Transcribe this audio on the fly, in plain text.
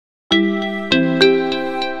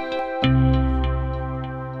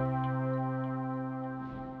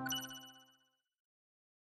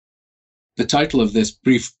title of this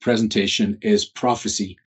brief presentation is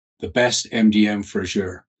Profisee, the best MDM for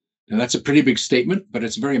Azure. Now, that's a pretty big statement, but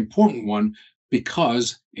it's a very important one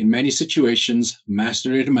because in many situations,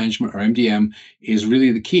 master data management, or MDM, is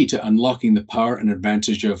really the key to unlocking the power and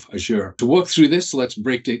advantage of Azure. To walk through this, let's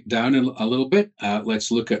break it down a little bit.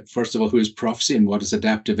 Let's look at, first of all, who is Profisee and what is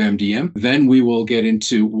adaptive MDM. Then we will get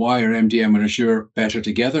into why are MDM and Azure better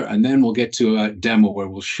together. And then we'll get to a demo where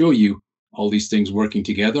we'll show you all these things working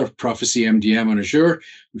together. Profisee MDM on Azure,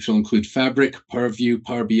 which will include Fabric, Purview,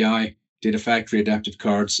 Power BI, Data Factory, Adaptive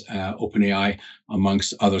Cards, OpenAI,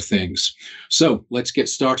 amongst other things. So let's get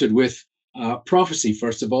started with Profisee.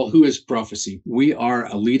 First of all, who is Profisee? We are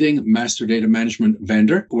a leading master data management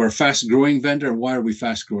vendor. We're a fast-growing vendor. Why are we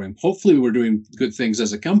fast-growing? Hopefully, we're doing good things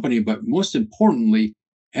as a company, but most importantly,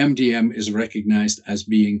 MDM is recognized as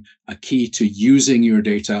being a key to using your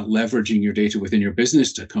data, leveraging your data within your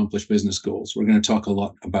business to accomplish business goals. We're going to talk a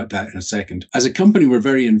lot about that in a second. As a company, we're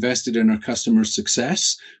very invested in our customers'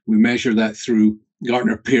 success. We measure that through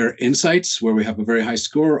Gartner Peer Insights, where we have a very high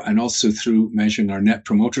score, and also through measuring our Net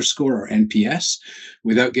Promoter Score, or NPS.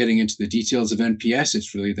 Without getting into the details of NPS,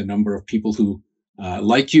 it's really the number of people who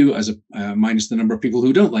like you as minus the number of people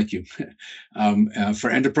who don't like you.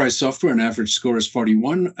 For enterprise software, an average score is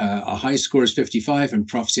 41, a high score is 55, and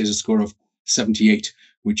Profisee has a score of 78,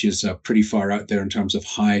 which is pretty far out there in terms of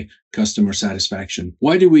high customer satisfaction.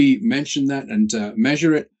 Why do we mention that and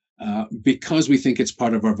measure it? Because we think it's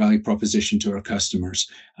part of our value proposition to our customers.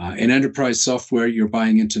 In enterprise software, you're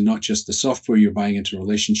buying into not just the software, you're buying into a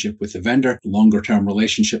relationship with the vendor, longer-term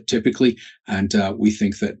relationship typically, and we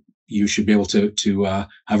think that you should be able to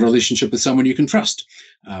have a relationship with someone you can trust,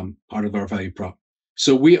 part of our value prop.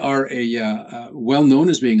 So we are well known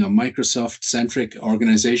as being a Microsoft-centric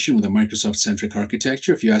organization with a Microsoft-centric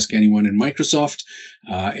architecture. If you ask anyone in Microsoft,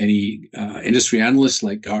 any industry analysts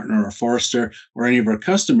like Gartner or Forrester, or any of our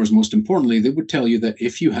customers, most importantly, they would tell you that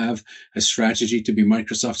if you have a strategy to be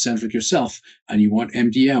Microsoft-centric yourself and you want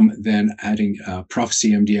MDM, then adding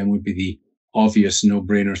Profisee MDM would be the obvious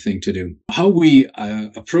no-brainer thing to do. How we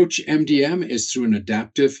approach MDM is through an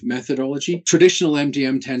adaptive methodology. Traditional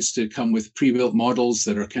MDM tends to come with pre-built models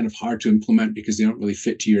that are kind of hard to implement because they don't really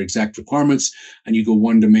fit to your exact requirements, and you go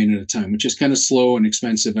one domain at a time, which is kind of slow and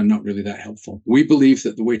expensive and not really that helpful. We believe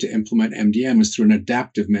that the way to implement MDM is through an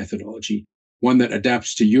adaptive methodology, one that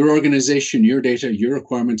adapts to your organization, your data, your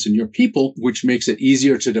requirements, and your people, which makes it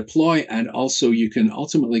easier to deploy. And also you can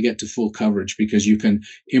ultimately get to full coverage because you can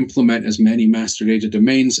implement as many master data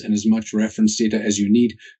domains and as much reference data as you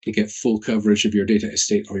need to get full coverage of your data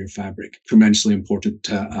estate or your fabric. Tremendously important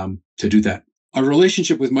to do that. Our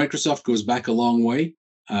relationship with Microsoft goes back a long way.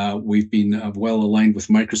 We've been well aligned with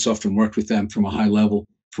Microsoft and worked with them from a high level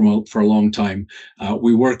for a long time.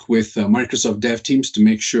 We work with Microsoft dev teams to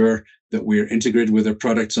make sure that we're integrated with their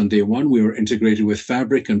products on day one. We were integrated with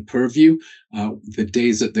Fabric and Purview the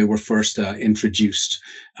days that they were first introduced.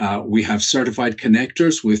 We have certified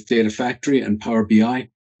connectors with Data Factory and Power BI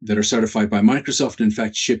that are certified by Microsoft, in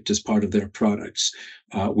fact, shipped as part of their products.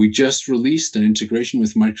 We just released an integration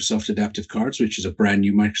with Microsoft Adaptive Cards, which is a brand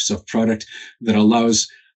new Microsoft product that allows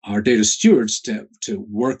our data stewards to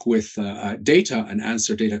work with data and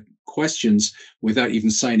answer data questions without even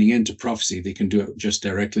signing into Profisee. They can do it just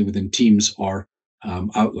directly within Teams or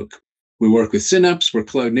Outlook. We work with Synapse. We're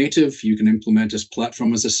cloud native. You can implement as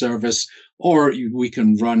platform as a service, or we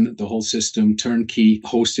can run the whole system turnkey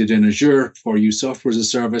hosted in Azure for you, software as a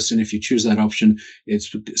service. And if you choose that option,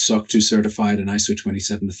 it's SOC 2 certified and ISO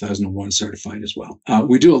 27001 certified as well.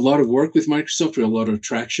 We do a lot of work with Microsoft. We have a lot of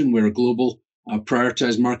traction. We're a global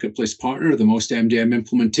prioritized marketplace partner, the most MDM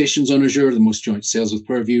implementations on Azure, the most joint sales with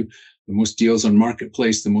Purview, the most deals on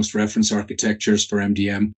Marketplace, the most reference architectures for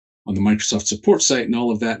MDM on the Microsoft support site. And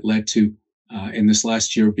all of that led to, in this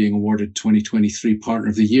last year, being awarded 2023 Partner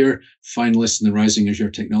of the Year, finalist in the Rising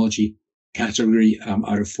Azure Technology category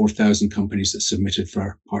out of 4,000 companies that submitted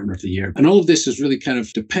for Partner of the Year. And all of this is really kind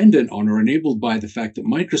of dependent on or enabled by the fact that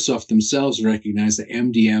Microsoft themselves recognize that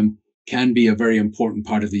MDM can be a very important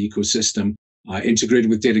part of the ecosystem. Integrated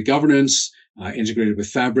with data governance, integrated with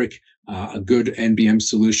Fabric, a good MDM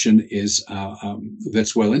solution is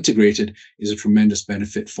that's well integrated is a tremendous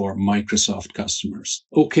benefit for Microsoft customers.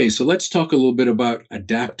 Okay, so let's talk a little bit about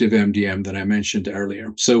adaptive MDM that I mentioned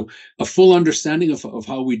earlier. So a full understanding of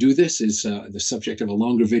how we do this is the subject of a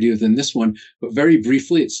longer video than this one, but very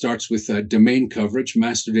briefly, it starts with domain coverage,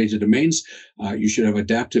 master data domains. You should have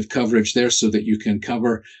adaptive coverage there so that you can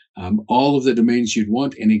cover all of the domains you'd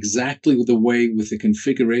want in exactly the way with the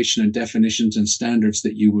configuration and definitions and standards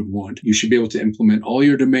that you would want. You should be able to implement all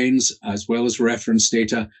your domains as well as reference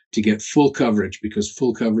data to get full coverage, because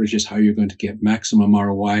full coverage is how you're going to get maximum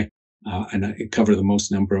ROI and cover the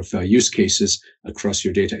most number of use cases across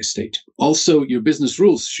your data estate. Also, your business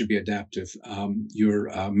rules should be adaptive.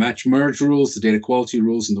 Your match merge rules, the data quality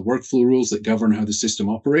rules, and the workflow rules that govern how the system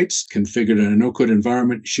operates, configured in a no-code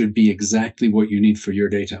environment, should be exactly what you need for your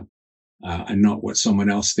data. And not what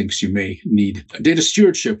someone else thinks you may need. Data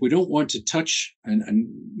stewardship, we don't want to touch and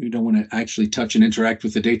we don't want to actually touch and interact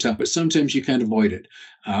with the data, but sometimes you can't avoid it.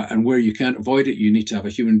 And where you can't avoid it, you need to have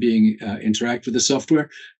a human being interact with the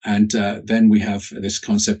software. And then we have this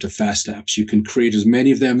concept of fast apps. You can create as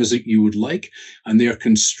many of them as you would like, and they are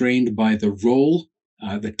constrained by the role,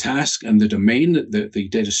 the task, and the domain that the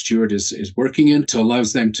data steward is working in, to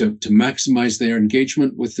allows them to maximize their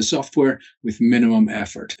engagement with the software with minimum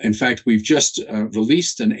effort. In fact, we've just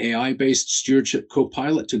released an AI-based stewardship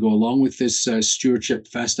copilot to go along with this stewardship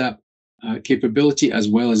fast app capability, as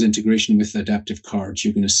well as integration with adaptive cards.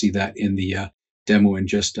 You're going to see that in the demo in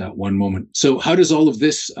just one moment. So how does all of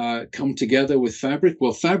this come together with Fabric?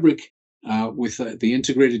 Well, Fabric, with the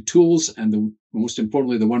integrated tools and most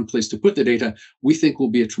importantly, the one place to put the data, we think will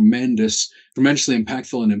be a tremendously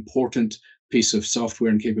impactful and important piece of software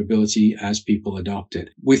and capability as people adopt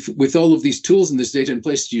it. With all of these tools and this data in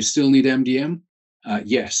place, do you still need MDM?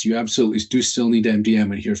 Yes, you absolutely do still need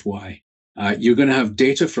MDM, and here's why. You're going to have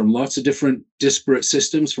data from lots of different disparate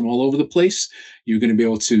systems from all over the place. You're going to be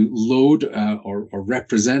able to load or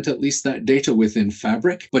represent at least that data within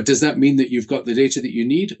Fabric. But does that mean that you've got the data that you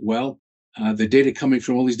need? Well, the data coming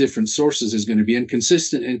from all these different sources is going to be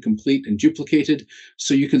inconsistent, incomplete, and duplicated.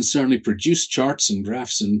 So you can certainly produce charts and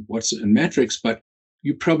graphs and metrics, but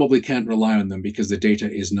you probably can't rely on them because the data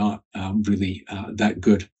is not really that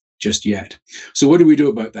good just yet. So what do we do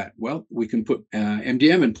about that? Well, we can put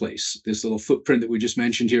MDM in place. This little footprint that we just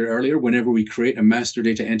mentioned here earlier, whenever we create a master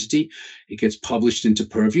data entity, it gets published into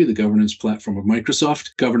Purview, the governance platform of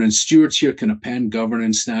Microsoft. Governance stewards here can append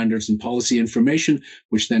governance standards and policy information,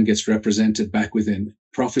 which then gets represented back within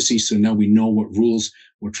Profisee. So now we know what rules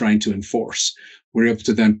we're trying to enforce. We're able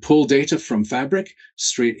to then pull data from Fabric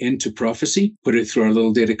straight into Profisee, put it through our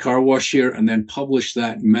little data car wash here, and then publish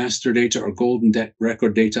that master data or golden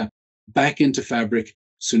record data back into Fabric.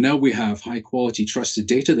 So now we have high quality trusted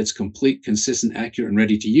data that's complete, consistent, accurate, and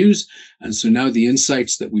ready to use. And so now the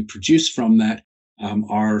insights that we produce from that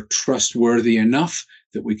are trustworthy enough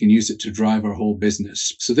that we can use it to drive our whole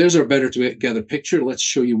business. So there's our better together picture. Let's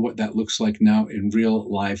show you what that looks like now in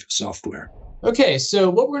real live software. Okay, so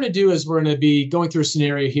what we're going to do is we're going to be going through a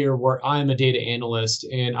scenario here where I'm a data analyst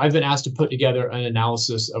and I've been asked to put together an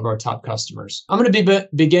analysis of our top customers. I'm going to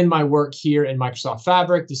begin my work here in Microsoft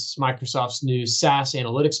Fabric. This is Microsoft's new SaaS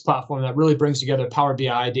analytics platform that really brings together Power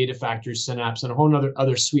BI, Data Factory, Synapse, and a whole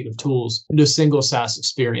other suite of tools into a single SaaS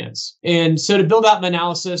experience. And so to build out my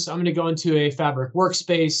analysis, I'm going to go into a Fabric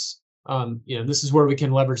workspace. This is where we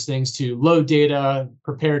can leverage things to load data,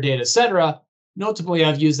 prepare data, etc. And ultimately,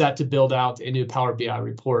 I've used that to build out a new Power BI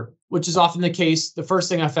report, which is often the case. The first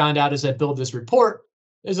thing I found out as I build this report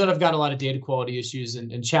is that I've got a lot of data quality issues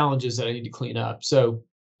and challenges that I need to clean up. So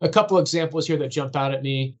a couple of examples here that jump out at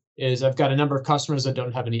me is I've got a number of customers that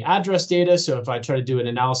don't have any address data. So if I try to do an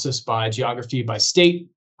analysis by geography, by state,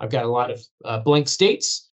 I've got a lot of blank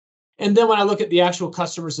states. And then when I look at the actual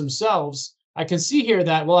customers themselves, I can see here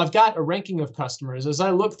that, well, I've got a ranking of customers. As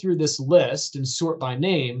I look through this list and sort by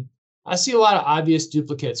name, I see a lot of obvious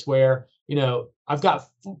duplicates where, I've got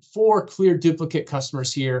 4 clear duplicate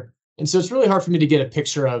customers here. And so it's really hard for me to get a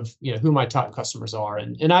picture of, who my top customers are.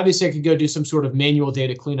 And obviously I could go do some sort of manual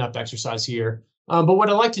data cleanup exercise here. But what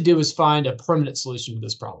I like to do is find a permanent solution to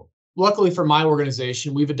this problem. Luckily for my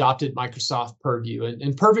organization, we've adopted Microsoft Purview.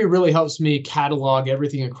 And Purview really helps me catalog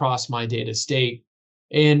everything across my data estate.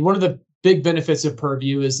 And one of the big benefits of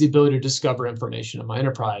Purview is the ability to discover information in my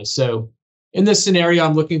enterprise. So in this scenario,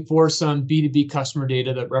 I'm looking for some B2B customer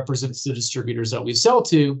data that represents the distributors that we sell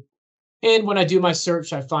to. And when I do my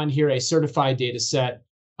search, I find here a certified data set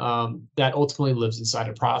that ultimately lives inside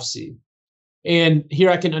of Profisee. And here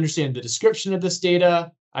I can understand the description of this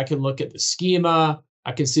data. I can look at the schema.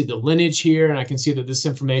 I can see the lineage here, and I can see that this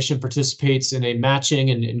information participates in a matching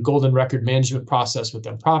and golden record management process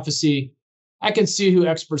within Profisee. I can see who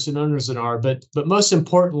experts and owners are, but most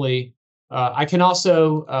importantly, I can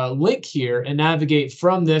also link here and navigate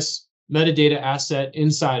from this metadata asset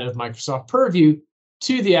inside of Microsoft Purview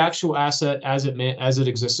to the actual asset as it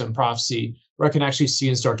exists in Profisee, where I can actually see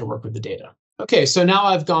and start to work with the data. Okay, so now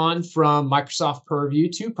I've gone from Microsoft Purview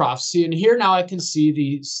to Profisee, and here now I can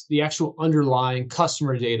see the actual underlying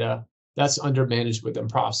customer data that's under managed within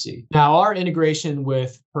Profisee. Now, our integration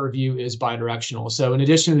with Purview is bidirectional. So in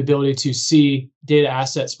addition to the ability to see data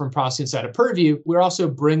assets from Profisee inside of Purview, we're also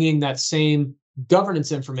bringing that same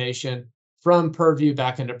governance information from Purview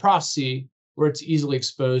back into Profisee, where it's easily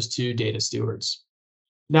exposed to data stewards.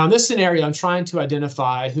 Now, in this scenario, I'm trying to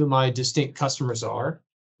identify who my distinct customers are.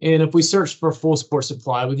 And if we search for full support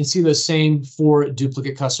supply, we can see those same 4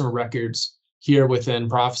 duplicate customer records here within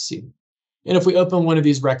Profisee. And if we open one of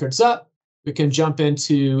these records up, we can jump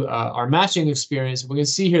into our matching experience. We can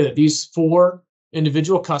see here that these 4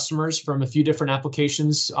 individual customers from a few different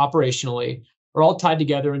applications operationally are all tied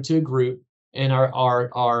together into a group and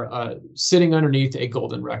are sitting underneath a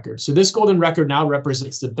golden record. So this golden record now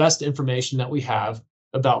represents the best information that we have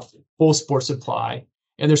about full support supply.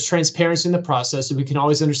 And there's transparency in the process, so we can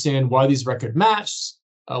always understand why these records matched,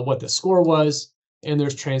 what the score was, and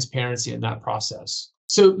there's transparency in that process.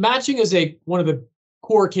 So matching is one of the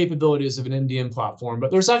core capabilities of an MDM platform,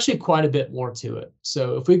 but there's actually quite a bit more to it.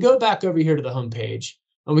 So if we go back over here to the home page,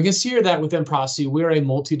 and we can see here that within Profisee, we're a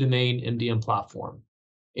multi-domain MDM platform.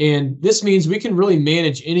 And this means we can really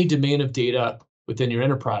manage any domain of data within your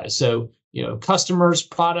enterprise. So, customers,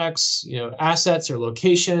 products, assets or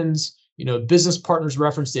locations, business partners,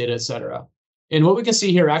 reference data, et cetera. And what we can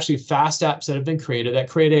see here are actually fast apps that have been created that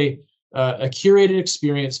create a curated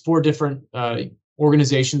experience for different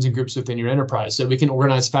organizations and groups within your enterprise. So we can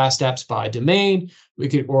organize fast apps by domain. We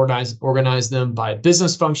can organize them by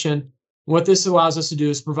business function. What this allows us to do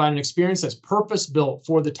is provide an experience that's purpose-built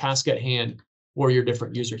for the task at hand or your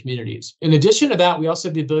different user communities. In addition to that, we also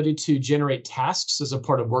have the ability to generate tasks as a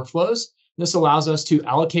part of workflows. This allows us to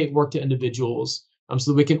allocate work to individuals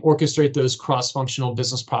so that we can orchestrate those cross-functional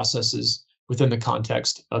business processes within the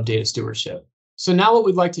context of data stewardship. So now what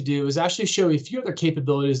we'd like to do is actually show a few other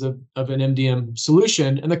capabilities of an MDM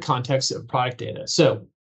solution in the context of product data. So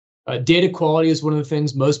data quality is one of the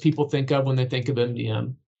things most people think of when they think of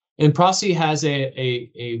MDM. And Profisee has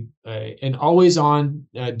an always-on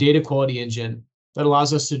data quality engine that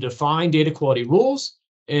allows us to define data quality rules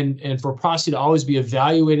and for Profisee to always be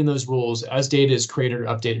evaluating those rules as data is created or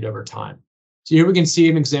updated over time. So here we can see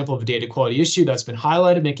an example of a data quality issue that's been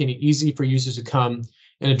highlighted, making it easy for users to come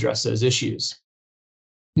and address those issues.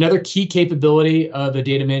 Another key capability of a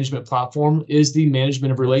data management platform is the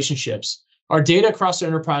management of relationships. Our data across our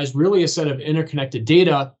enterprise really is a set of interconnected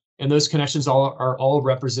data, and those connections are all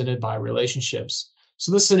represented by relationships.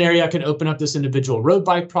 So this scenario, I can open up this individual road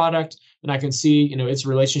bike product, and I can see its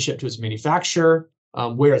relationship to its manufacturer,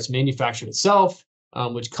 where it's manufactured itself,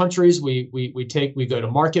 which countries we go to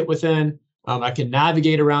market within. I can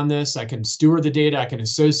navigate around this. I can steward the data. I can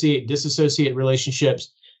associate, disassociate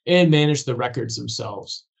relationships, and manage the records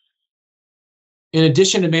themselves. In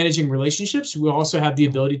addition to managing relationships, we also have the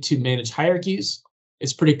ability to manage hierarchies.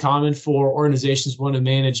 It's pretty common for organizations want to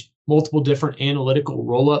manage multiple different analytical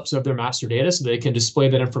roll-ups of their master data so they can display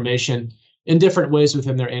that information in different ways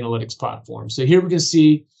within their analytics platform. So here we can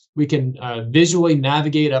see we can visually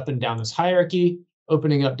navigate up and down this hierarchy,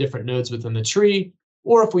 opening up different nodes within the tree.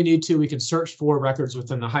 Or if we need to, we can search for records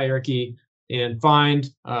within the hierarchy and find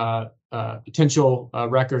potential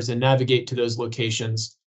records and navigate to those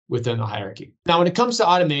locations within the hierarchy. Now, when it comes to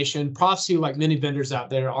automation, Profisee, like many vendors out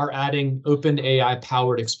there, are adding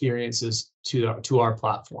OpenAI-powered experiences to our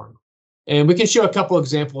platform. And we can show a couple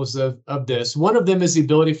examples of this. One of them is the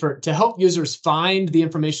ability to help users find the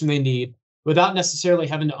information they need without necessarily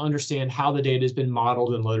having to understand how the data has been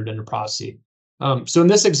modeled and loaded into Profisee. So in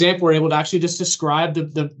this example, we're able to actually just describe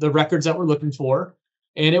the records that we're looking for,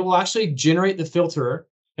 and it will actually generate the filter,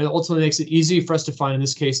 and it ultimately makes it easy for us to find, in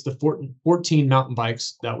this case, the 14 mountain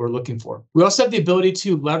bikes that we're looking for. We also have the ability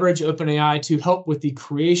to leverage OpenAI to help with the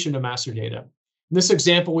creation of master data. In this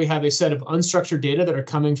example, we have a set of unstructured data that are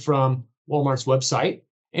coming from Walmart's website,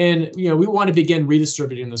 and we want to begin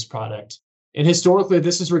redistributing this product. And historically,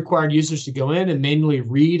 this has required users to go in and manually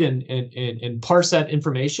read and parse that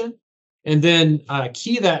information, and then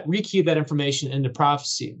rekey that information into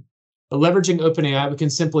Profisee. But leveraging OpenAI, we can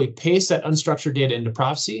simply paste that unstructured data into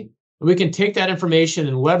Profisee, and we can take that information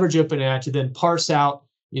and leverage OpenAI to then parse out,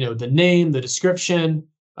 the name, the description,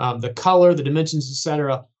 the color, the dimensions, et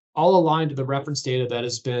cetera, all aligned to the reference data that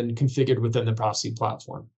has been configured within the Profisee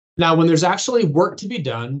platform. Now, when there's actually work to be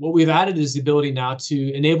done, what we've added is the ability now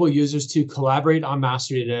to enable users to collaborate on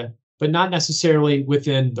master data, but not necessarily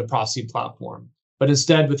within the Profisee platform. but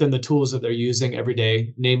instead within the tools that they're using every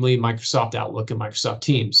day, namely Microsoft Outlook and Microsoft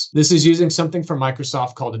Teams. This is using something from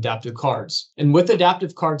Microsoft called Adaptive Cards. And with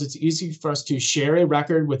Adaptive Cards, it's easy for us to share a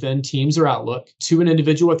record within Teams or Outlook to an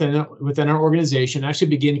individual within our organization, and actually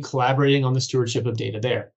begin collaborating on the stewardship of data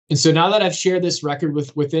there. And so now that I've shared this record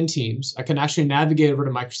within Teams, I can actually navigate over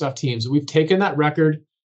to Microsoft Teams. We've taken that record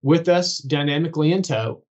with us dynamically in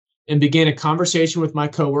tow and begin a conversation with my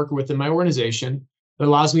coworker within my organization that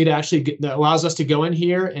allows us to go in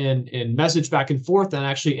here and message back and forth and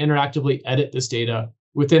actually interactively edit this data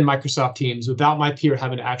within Microsoft Teams without my peer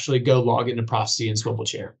having to actually go log into Profisee and swivel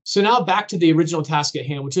chair. So now back to the original task at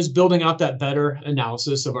hand, which is building out that better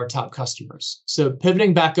analysis of our top customers. So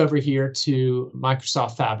pivoting back over here to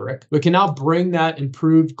Microsoft Fabric, we can now bring that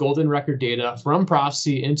improved golden record data from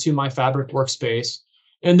Profisee into my Fabric workspace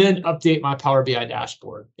and then update my Power BI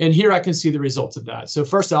dashboard. And here I can see the results of that. So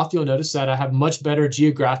first off, you'll notice that I have much better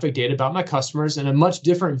geographic data about my customers and a much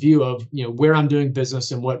different view of where I'm doing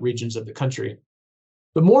business and what regions of the country.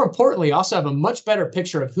 But more importantly, I also have a much better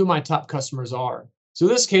picture of who my top customers are. So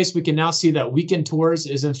in this case, we can now see that Weekend Tours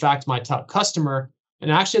is in fact my top customer,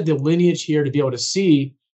 and I actually have the lineage here to be able to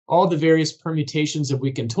see all the various permutations of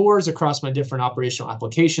Weekend Tours across my different operational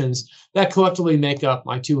applications that collectively make up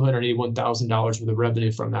my $281,000 worth of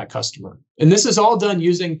revenue from that customer. And this is all done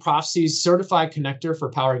using Profisee's certified connector for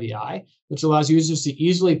Power BI, which allows users to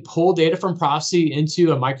easily pull data from Profisee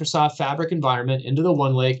into a Microsoft Fabric environment into the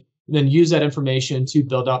OneLake, and then use that information to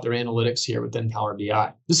build out their analytics here within Power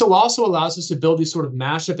BI. This also allows us to build these sort of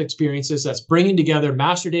mashup experiences that's bringing together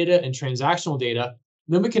master data and transactional data.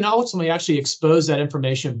 Then we can ultimately actually expose that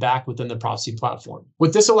information back within the Profisee platform.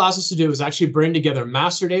 What this allows us to do is actually bring together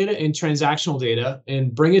master data and transactional data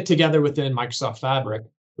and bring it together within Microsoft Fabric.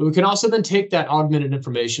 But we can also then take that augmented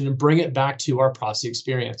information and bring it back to our Profisee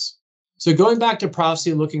experience. So going back to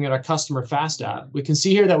Profisee, looking at our customer Fast app, we can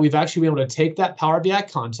see here that we've actually been able to take that Power BI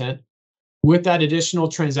content with that additional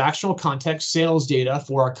transactional context sales data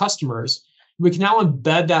for our customers. We can now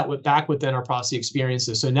embed that back within our Profisee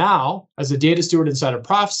experiences. So now, as a data steward inside of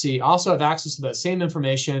Profisee, I also have access to that same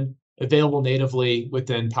information available natively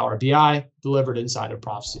within Power BI, delivered inside of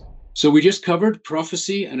Profisee. So we just covered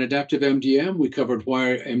Profisee and Adaptive MDM. We covered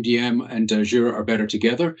why MDM and Azure are better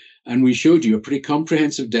together. And we showed you a pretty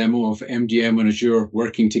comprehensive demo of MDM and Azure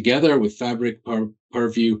working together with Fabric,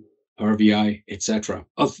 Purview, Power BI, etc.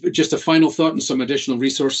 Just a final thought and some additional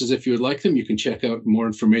resources if you would like them. You can check out more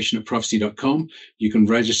information at profisee.com. You can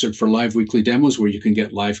register for live weekly demos where you can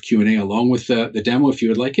get live Q&A along with the demo if you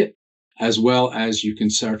would like it, as well as you can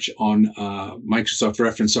search on Microsoft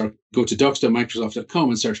reference or go to docs.microsoft.com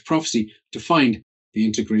and search Profisee to find the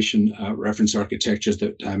integration reference architectures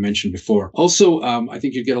that I mentioned before. Also, I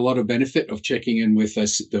think you get a lot of benefit of checking in with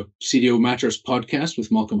the CDO Matters podcast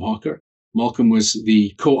with Malcolm Hawker. Malcolm was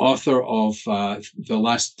the co-author of the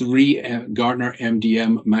last 3 Gartner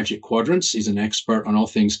MDM Magic Quadrants. He's an expert on all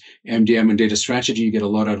things MDM and data strategy. You get a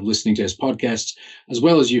lot out of listening to his podcasts, as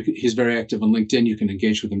well as he's very active on LinkedIn. You can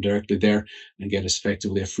engage with him directly there and get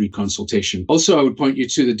effectively a free consultation. Also, I would point you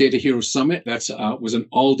to the Data Hero Summit. That was an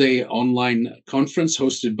all-day online conference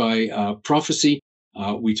hosted by Profisee.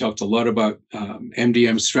 We talked a lot about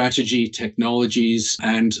MDM strategy, technologies,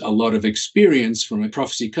 and a lot of experience from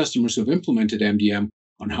Profisee customers who have implemented MDM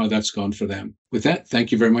on how that's gone for them. With that,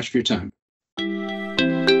 thank you very much for your time.